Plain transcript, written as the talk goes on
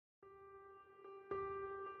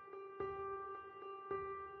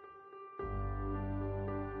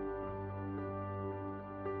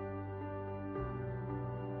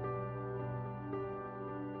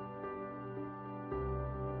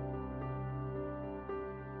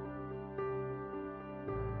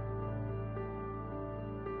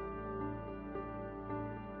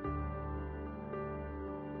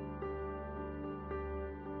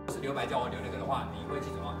是留白胶或留那个的话，你会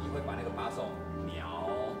去什么？你会把那个把手描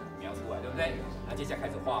出来，对不对？那接下来开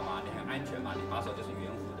始画嘛，你很安全嘛，你把手就是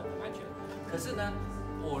圆弧的，很安全。可是呢，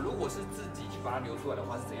我如果是自己去把它留出来的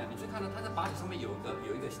话是怎样？你去看到它的把手上面有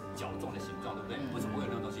一个角状的形状，对不对？为什么会有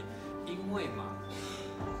那种东西？因为嘛，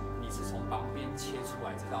你是从旁边切出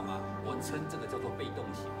来，知道吗？我称这个叫做被动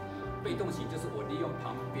型。被动型就是我利用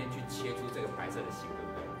旁边去切出这个白色的形，对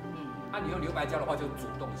不对？啊，你用留白胶的话就主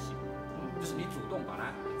动型，就是你主动把它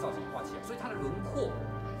造型画起来，所以它的轮廓，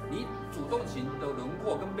你主动型的轮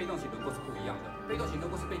廓跟被动型轮廓是不一样的。被动型轮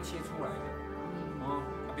廓是被切出来的，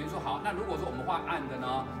比如说好，那如果说我们画暗的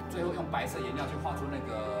呢，最后用白色颜料去画出那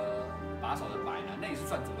个把手的白呢，那也是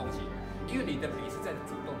算主动型，因为你的笔是在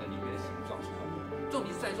主动的里面的形状出来。重点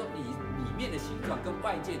是在说你里面的形状跟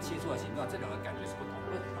外界切出来的形状，这两个感觉是不同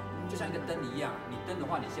的。就像一个灯一样，你灯的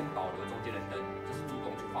话，你先保留中间的灯，就是主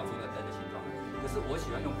动去画出那个灯的形状。可是我喜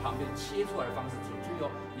欢用旁边切出来的方式去用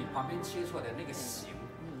你旁边切出来的那个形，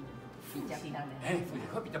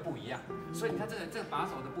会比较不一样。所以你看这个把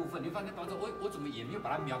手的部分，你会发现把手我怎么也没有把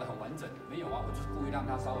它描得很完整，没有啊，我就是故意让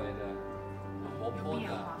它稍微的活泼的，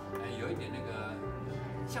有一点那个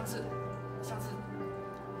像是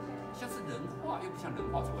人画又不像人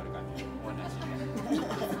画出来的感觉，我很难形容。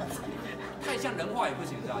太像人画也不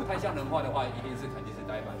行，是吧？太像人画的话，肯定是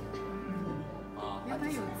呆板。因为它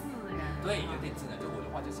有自然。对，有点自然。就我的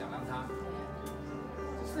话，就想让它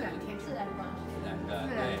自然天成。自然光。自然的，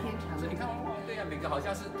对。所以你看，对呀，每个好像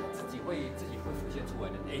是自己会浮现出来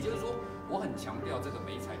的。也就是说，我很强调这个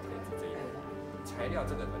媒材特质这一点，材料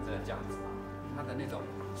这个本身的价值。它的那种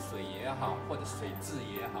水也好，或者水质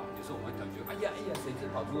也好，有时候我们会感觉，哎呀，水质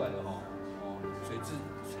跑出来了哈，水质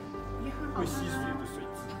会吸水的水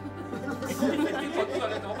质，水跑出来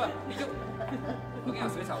了怎么办？我跟你讲，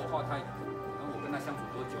水彩我画它，我跟他相处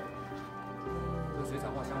多久？这个水彩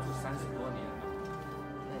画相处30多年了，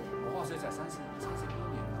我画水彩30多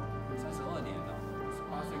年了，32年了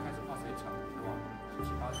，18岁开始画水彩，对吧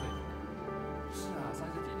？17、18岁，是啊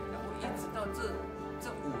，30几年了，我一直到这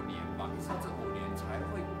5年吧，一直到这5年才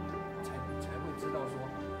会知道说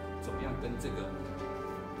怎么样跟这个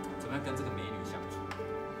美女相处。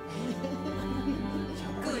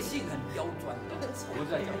个性很刁钻的，我不是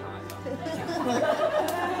在讲她，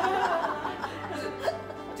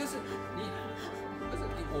就是你，不是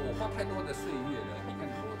你，我花太多的岁月了。你看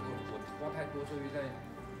我花太多岁月在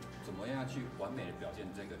怎么样去完美的表现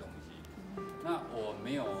这个东西。那我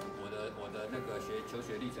没有我的那个求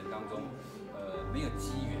学历程当中，没有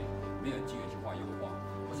机缘去画油画。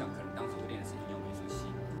我想可能当时我练的是应用美术系。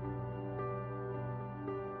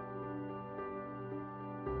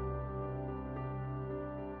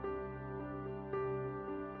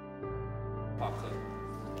画课，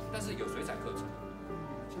但是有水彩课程，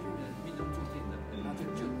就是命中注定的，那就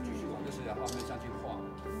继续往这水彩画面上去画。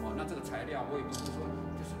那这个材料我也不是说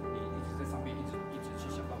就是你一直在上面一直去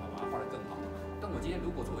想办法把它画得更好。但我今天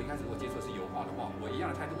如果说我一开始我接触的是油画的话，我一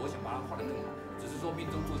样的态度，我想把它画得更好，只是说命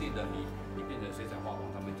中注定的你变成水彩画往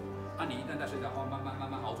上面走。你一旦在水彩画慢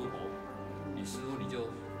慢熬出头，你似乎你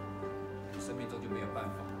生命中就没有办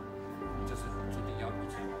法，你就是注定要一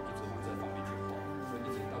直往这方面去画。所以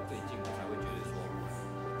一直到最近我才会觉得说，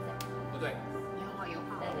不对，你要画油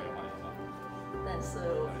画，但是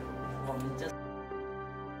我们就。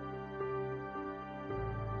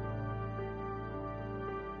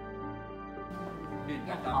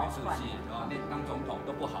当美术系，念当总统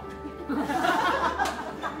都不好。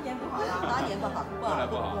当年不好啦，当年不好，不好，那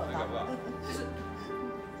个不好。就是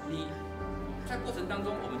你在过程当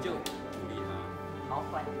中，我们就鼓励他。好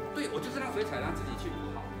坏。对，我就是让水彩让自己去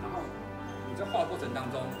好，然后你在画的过程当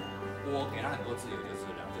中，我给他很多自由就是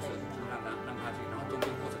了，就是让他去，然后中间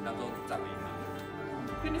过程当中赞美他。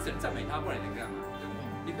因为你只能赞美他，不然你干嘛？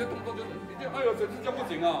你不要动不动就哎呦，这样不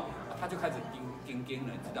行哦，他就开始盯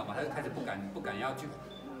了，你知道吗？他就开始不敢要去，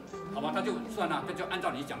好吧？他就算了，他就按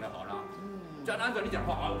照你讲的好了，就按照你讲的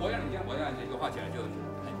话啊，我要你这样，我要你这个画起来就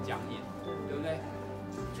很僵硬，对不对？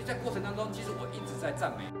所以在过程当中，其实我一直在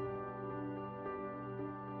赞美。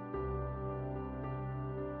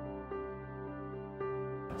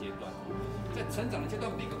阶段，在成长的阶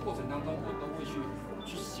段，每个过程当中，我都会去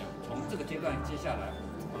想，从这个阶段接下来，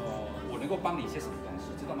我能够帮你一些什么东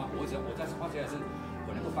西，知道吗？我在画起来是，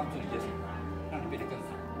我能够帮助你一些什么，让你变得更好。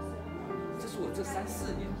这是我这3、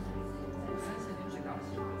4年最大的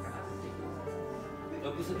心得，而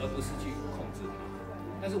不是去控制它。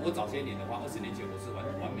但是我早些年的话，20年前我是完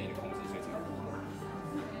美的控制水彩，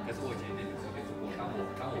可是我以前那个时候就说过，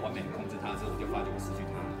当我完美的控制它之后，我就发觉我失去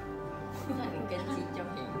它了。那你根基就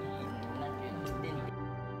很那就练。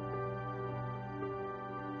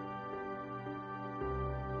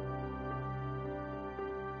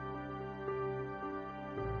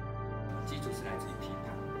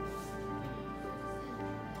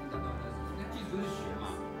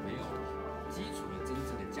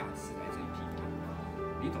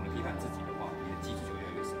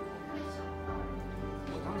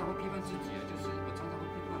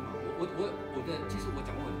其实我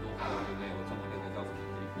讲过很多话，对不对？我从我那个叫什么？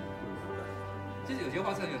其实有些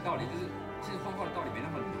话是很有道理，就是其实画画的道理没那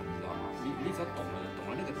么难，你知道吗？你只要懂了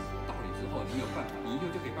那个道理之后，你有办法，你以后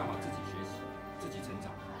就可以办法自己学习，自己成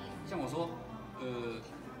长。像我说，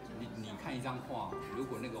你看一张画，如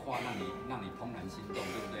果那个画让你怦然心动，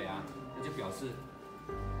对不对啊？那就表示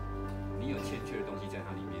你有欠缺的东西在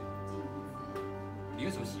它里面。你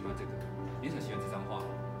为什么喜欢这个？你为什么喜欢这张画？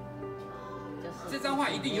这张画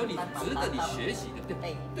一定有你值得你学习的，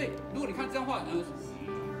对。如果你看这张画，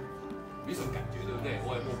没什么感觉，对不对？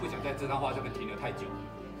我不想在这张画上面停留太久，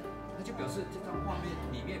那就表示这张画面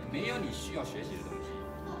里面没有你需要学习的东西。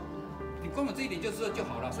你光有这一点就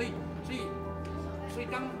好了。所以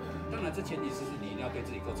当然这前提是你一定要对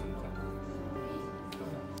自己够成长。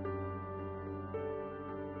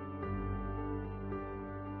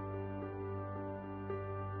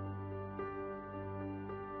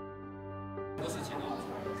很多事情哦，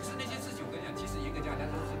可是那些事情我跟你讲，其实严格讲，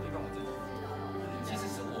都是批判我自己。其实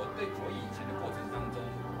是我对我以前的过程当中，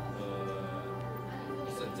不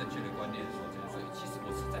是很正确的观念所成，所以其实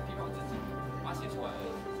我是在批判我自己，把它写出来而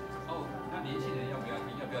已。哦，那年轻人要不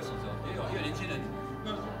要吸收？也有，因为年轻人，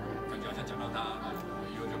感觉好像讲到他，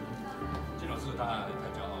以后就金老师他太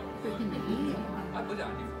骄傲了。啊，不是啊，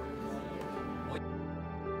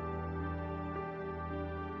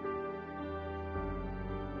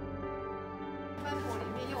斑驳里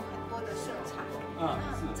面用很多的色彩，那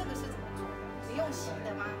这个是怎么做的？你用洗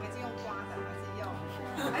的吗？还是用刮的？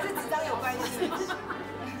还是纸张有关系？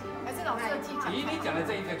还是老师的技巧？你讲的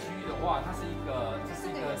这一个区域的话，这是一个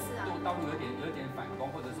道路有点反攻，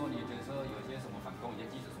或者说你觉得说有些什么反攻，有些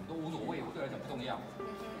技术什么都无所谓，对我来讲不重要。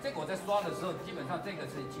这个我在刷的时候，基本上这个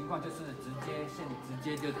情况就是直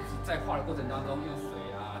接就在画的过程当中用水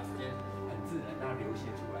啊，直接很自然让它流泻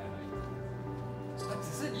出来而已。那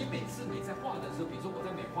只是你每次画的时候，比如说我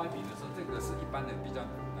在每画一笔的时候，这个是一般人比较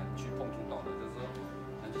难去碰触到的，就是说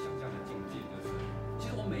难去想象的境界，就是其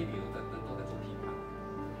实我每一笔都在做批判。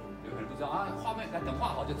有可能不知道啊，画面等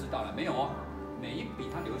画好就知道了，没有哦。每一笔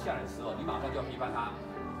它留下来的时候，你马上就要批判它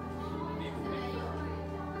美不美。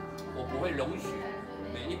我不会容许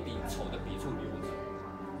每一笔丑的笔触留着。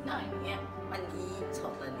那你万一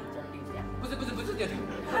丑的你就滤掉。不是这样。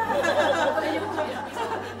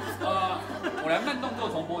我来慢动作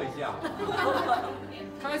重播一下。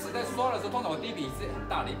开始在刷的时候，通常我第一笔是很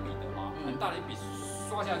大的一笔的嘛，很大的一笔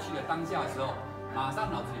刷下去的当下的时候，马上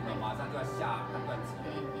脑子里面马上就要下判断值。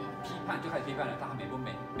批判就开始批判了，它美不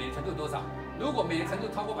美，美的程度多少？如果美的程度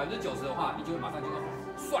超过90%的话，你就会马上就说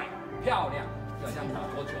帅、漂亮，就好像打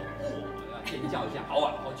桌球，尖叫一下，好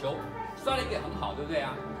啊，好球，刷了一个很好，对不对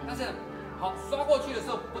啊？但是好刷过去的时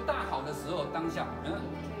候不大好的时候，当下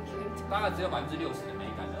大概只有60%的美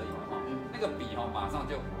感而已嘛，那个笔马上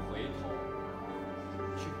就回头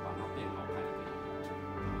去把它变好看一点。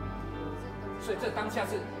所以这当下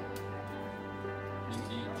是。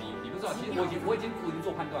你不知道，其实我已经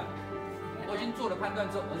做判断了，我已经做了判断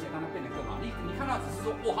之后，而且让它变得更好。你看到只是说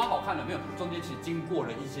哇好看了没有？中间其实经过了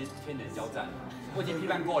一些天人交战，我已经批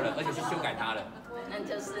判过了，而且去修改它了。那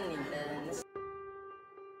就是你的。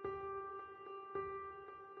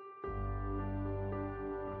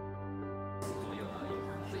左右而已。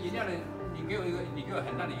所以颜料的，你给我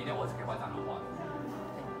很烂的颜料，我只可以画这样的画的。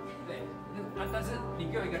对，但是你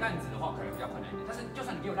给我一个烂纸的话，可能比较困难一点。但是就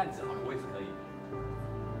算你给我烂纸好了，我也是可以。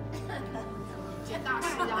见大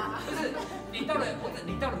师啊！就是你到了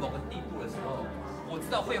某个地步的时候，我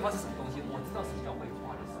知道绘画是什么东西，我知道什么叫绘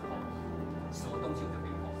画的时候，什么东西我就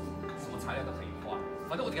可以画，什么材料都可以画，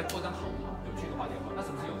反正我只要做一张好有趣的画就好。那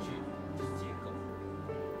什么是有趣？就是结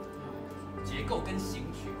构跟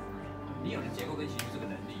形曲。你有了结构跟形曲这个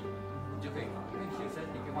能力，你就可以写生，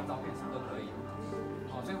你可以画照片，什么都可以。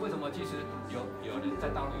好，所以为什么其实有人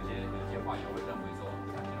在大陆有些画友会认为说，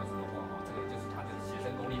你看田老师的画这个就是他的写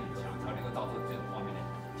生功力很强，才能够造出这种画面的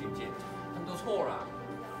境界。他们都错了，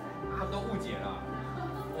他们都误解了。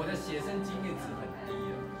我的写生经验值很低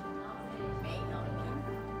了。没有你。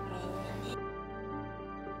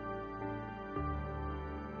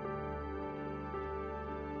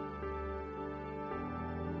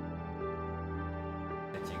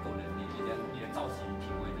结构能力，你的造型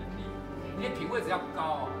品味能力，你的品味只要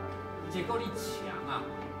高，结构力强啊，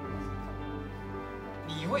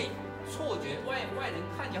你会错觉，外人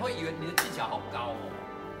看起来会以为你的技巧好高哦。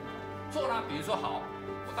错啦，比如说好，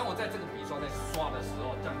当我在这个笔刷在刷的时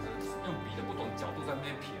候，这样子用笔的不同角度在那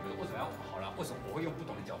边撇的，为什么要好啦？为什么我会用不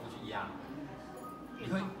同的角度去压？你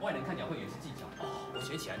会外人看起来会以为是技巧哦，我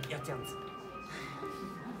学起来要这样子。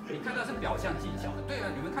你看到是表象技巧，对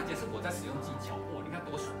啊，你们看起来是我在使用技巧，哇，你看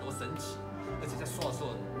多神奇。而且在刷的时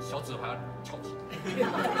候小指还要翘起。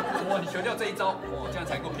哇，你学掉这一招，哇，这样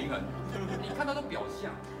才够平衡。你看到都表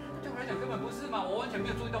象，对我来讲根本不是嘛，我完全没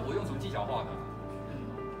有注意到我用什么技巧画的，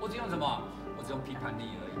我只用什么？我只用批判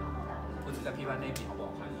力而已，我只在批判那一笔好不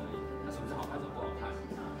好看而已。那什么是好看，什么不好看？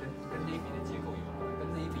跟那一笔的结构有关，跟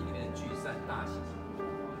那一笔里面的聚散大小。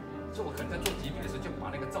所以我可能在做几笔的时候，就把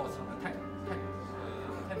那个造型太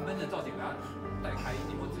闷的造型把它带开一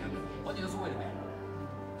点，或怎样，完全都是为了美。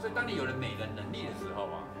所以当你有了美的能力的时候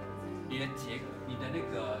啊，你的那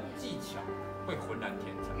个技巧会浑然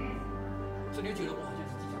天成。所以你会觉得哇，好像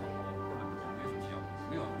是技巧好高，根本没有什么技巧，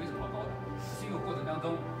没什么好高的。是因为过程当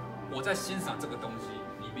中我在欣赏这个东西，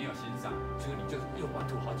你没有欣赏，所以你就又玩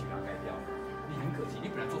图好几把它改掉了。你很可惜，你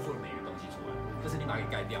本来做出了美的东西出来，但是你把它给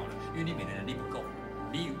改掉了，因为你美的能力不够。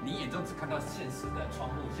你眼中只看到现实的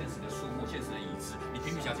窗户、现实的树木、现实的椅子，你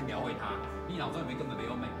拼命想去描绘它，你脑中里面根本没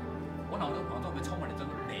有美。我脑中里面充满了这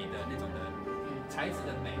种美的那种的材质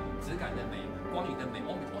的美、质感的美、光影的美，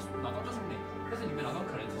我脑中都是美，但是你们脑中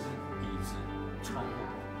可能只是椅子、窗户，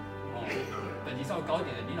等级稍微高一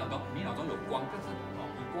点的，你脑中有光，但是以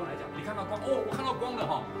光来讲，你看到光，我看到光了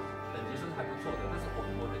哈，等级是还不错的，但是我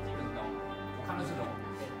等级更高，我看到这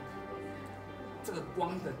个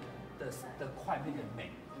光的块面的美，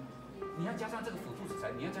你要加上这个辅助纸材，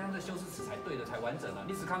你要加上这个修饰纸材，对的才完整啊！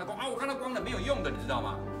你只看到光我看到光了没有用的，你知道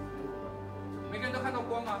吗？每个人都看到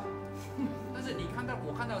光啊，但是我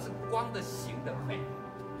看到的是光的形的美，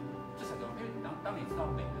这才重要。因为当你知道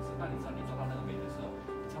美的时候，当你知道你抓到那个美的时候，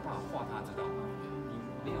你才办法画它，知道吗？你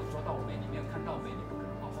没有抓到美，你没有看到美，你不可能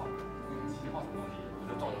画。你画什么东西？我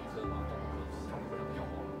就照着刻嘛，照着刻不用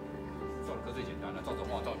画。照着刻最简单了，照着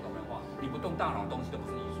画，照着画。你不动大脑的东西都不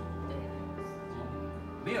是艺术。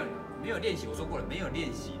没有练习，我说过了，没有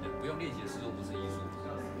练习的，不用练习的事物不是艺术。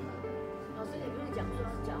老师，你不是讲说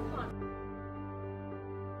讲话？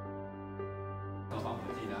什么防腐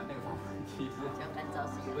剂呢？那个防腐剂是讲干燥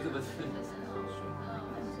是？不是。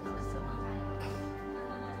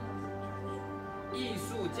艺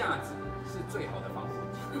术价值是最好的防腐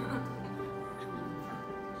剂。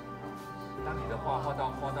当你的画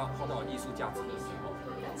到艺术价值的时候，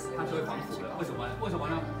它就会防腐了。为什么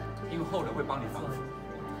呢？因为后人会帮你防腐。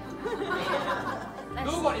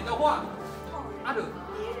如果你的画，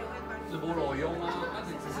是不裸用啊，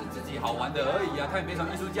只是自己好玩的而已啊，它也没什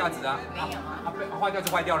么艺术价值啊。没有啊，被坏掉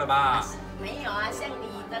就坏掉了吧？没有啊，像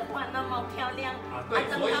你的画那么漂亮啊，对，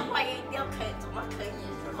所以坏掉怎么可以？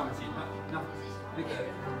放心，那个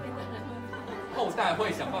后代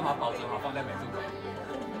会想办法保存好，放在美术馆。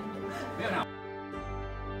没有啦。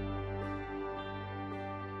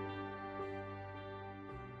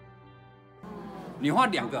你画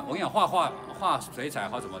2个，我跟你讲，画水彩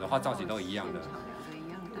画什么的，画造型都一样的，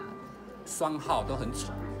双号都很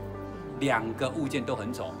丑，2个物件都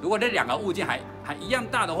很丑。如果那2个物件还一样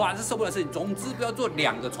大的话，是受不了的事情。总之不要做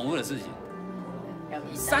2个重复的事情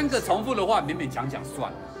，3个重复的话勉勉强强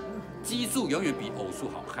算了。奇数永远比偶数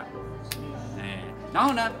好看，然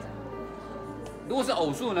后呢，如果是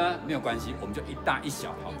偶数呢，没有关系，我们就一大一小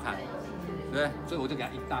好看，对不对？所以我就给它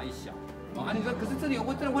一大一小。你说可是这里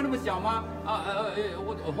会真的会那么小吗？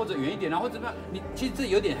或者远一点啊，或者怎么样？你其实这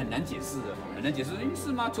有点很难解释的，很难解释。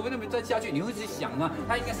是吗？除非那边再下去，你会自己想吗？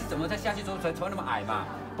它应该是怎么再下去之后才会那么矮嘛？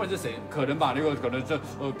不然是谁？可能吧？那个可能这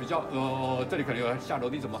比较这里可能有下楼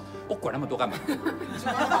梯什么？我管那么多干嘛？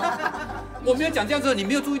我没有讲这样子，你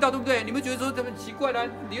没有注意到对不对？你们觉得说这么奇怪的，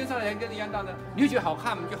理论上来跟一样大的，你会觉得好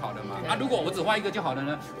看就好了嘛？如果我只画一个就好了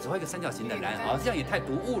呢？只画一个三角形的蓝，这样也太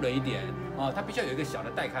突兀了一点它必须要有一个小的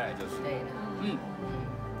带开来就是。对的。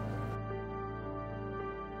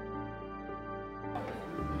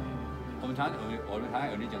我们常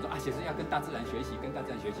有人讲说写生要跟大自然学习，对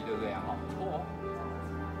不对啊？错。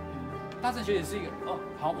大自然学习是一个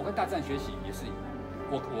好，我跟大自然学习也是，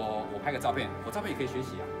我拍个照片，我照片也可以学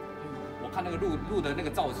习啊。我看那个鹿的那个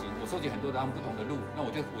造型，我收集很多的不同的鹿，那我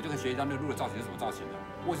就可以学习到那个鹿的造型是什么造型的。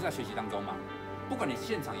我也是在学习当中嘛。不管你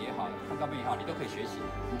现场也好，看照片也好，你都可以学习，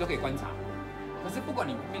你都可以观察。可是不管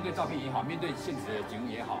你面对照片也好，面对现实的景物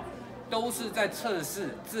也好，都是在测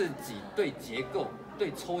试自己对结构、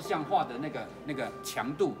对抽象化的那个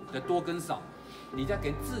强度的多跟少。你在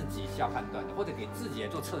给自己下判断的，或者给自己来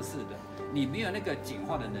做测试的，你没有那个简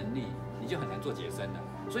化的能力，你就很难做解深的。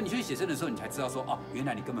所以你去写生的时候，你才知道说原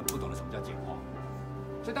来你根本不懂得什么叫简化。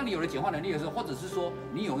所以当你有了简化能力的时候，或者是说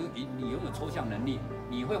你拥有抽象能力，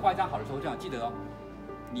你会画一张好的抽象，记得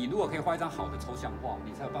你如果可以画一张好的抽象画，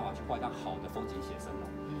你才有办法去画一张好的风景写生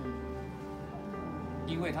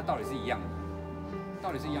因为它道理是一样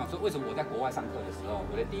的，所以为什么我在国外上课的时候，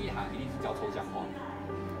我的第一堂一定是教抽象画。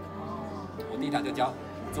我第一堂就教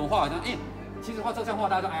怎么画好像其实画抽象画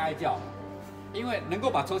大家都哀叫，因为能够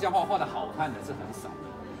把抽象画画得好看的是很少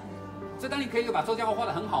的。所以当你可以把抽象画画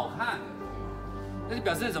得很好看，那就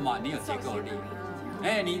表示什么？你有结构力，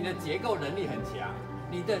你的结构能力很强，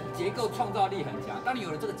你的结构创造力很强。当你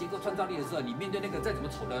有了这个结构创造力的时候，你面对那个再怎么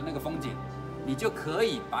丑的那个风景，你就可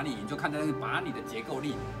以把你就看到那个把你的结构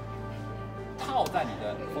力套在你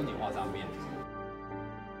的风景画上面。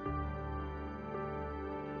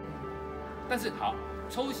但是好，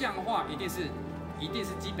抽象画一定是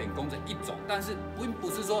基本功这一种，但是并不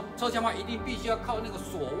是说抽象画一定必须要靠那个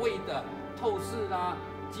所谓的透视啦、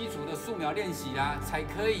基础的素描练习啦，才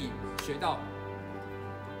可以学到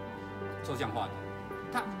抽象画的。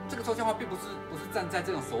它这个抽象画并不是站在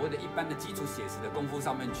这种所谓的一般的基础写实的功夫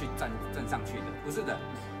上面去站上去的，不是的，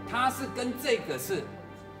它是跟这个是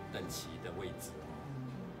等齐的位置，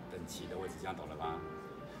这样懂了吗？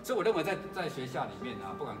所以我认为在学校里面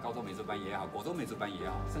啊，不管高中美术班也好，国中美术班也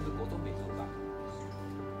好，甚至国中美术班，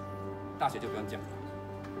大学就不用讲了。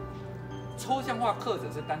抽象画课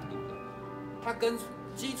程是单独的，它跟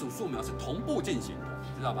基础素描是同步进行的，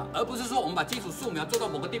知道吧？而不是说我们把基础素描做到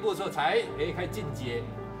某个地步的时候才开始进阶，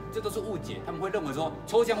这都是误解。他们会认为说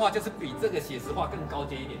抽象画就是比这个写实画更高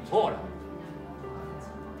阶一点，错了，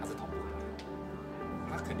它是同步的，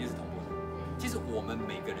它肯定是同步的。其实我们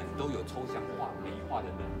每个人都有抽象画、美化的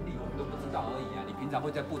能力，我们都不知道而已啊。你平常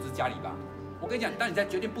会在布置家里吧？我跟你讲，当你在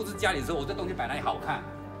决定布置家里的时候，我这东西摆哪里好看，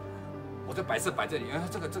我这摆设摆这里，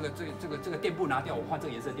这个垫布拿掉，我换这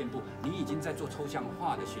个颜色垫布，你已经在做抽象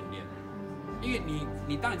画的训练。因为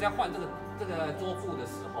你当你在换这个桌布的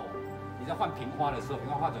时候，你在换平花的时候，平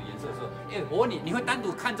花换种颜色的时候，我问你，你会单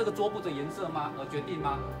独看这个桌布的颜色吗？而决定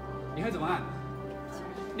吗？你会怎么看？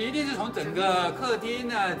你一定是从整个客厅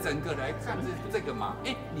呢，整个来看这个嘛。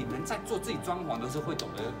你们在做自己装潢的时候，会懂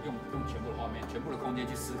得用全部的画面、全部的空间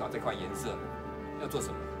去思考这块颜色要做什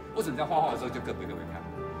么。为什么在画画的时候就各别看？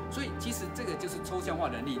所以其实这个就是抽象化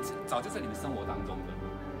能力，早就在你们生活当中的。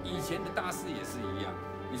以前的大师也是一样。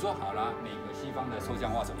你说好啦，美国西方的抽象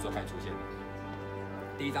画什么时候开始出现的？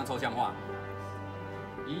第一张抽象画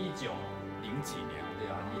，1900几年，对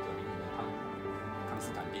啊，1900年康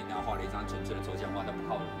斯坦丁啊画了一张纯粹的抽象画，他不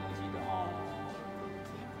靠东西的哦，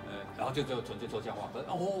然后就纯粹抽象画。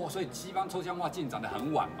所以西方抽象画进展得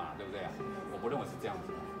很晚嘛，对不对啊？我不认为是这样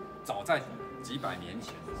子。早在几百年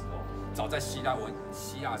前的时候，早在希腊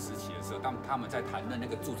时期的时候，当他们在谈论那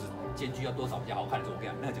个柱子间距要多少比较好看的时候，我跟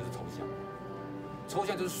你讲，那就是抽象。抽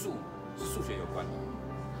象就是数学有关的，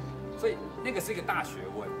所以那个是一个大学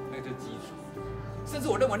问，那个就是基础。甚至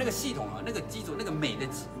我认为那个系统啊，那个基础，那个美的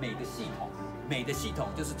系统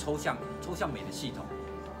就是抽象美的系统，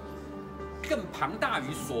更庞大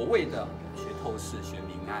于所谓的学透视、学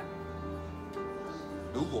明暗。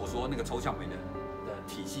如果说那个抽象美的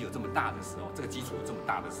体系有这么大的时候，这个基础有这么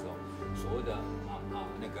大的时候，所谓的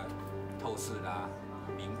那个透视啦、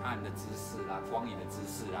明暗的知识啦、光影的知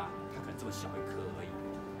识啦，它可能这么小一颗而已，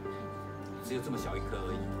只有这么小一颗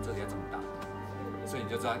而已，这个要这么大，所以你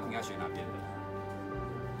就知道应该选哪边的。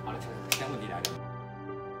好了，现在问题来了，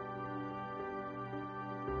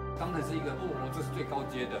当然是一个这是最高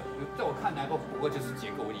阶的，在我看来不过就是结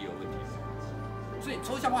构力有问题。所以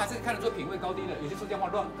抽象画还是看得出品味高低的，有些抽象画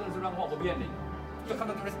真的是乱画，我骗你，就看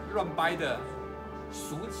到他们乱掰的。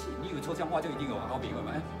俗气，你以为抽象画就一定有高品位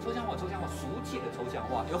吗？抽象画，俗气的抽象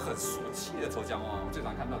画有很俗气的抽象画，我最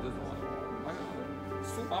常看到就是什么，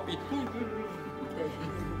书法笔，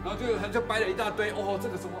然后就掰了一大堆，这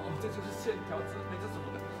个什么，这就是线条之美，这什么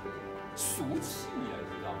的，俗气啊，你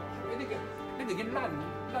知道吗？因为那个已经烂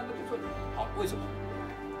到就说好，为什么？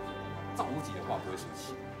赵无极的画不会俗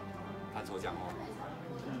气，他抽象画，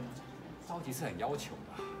赵无极是很要求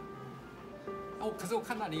的。可是我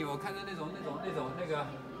看到你有看到那个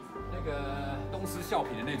东施效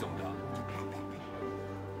颦的那种的，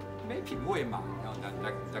没品味嘛。然后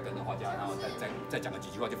再跟着画家，然后再讲个几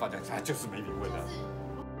句话就发现他就是没品味的。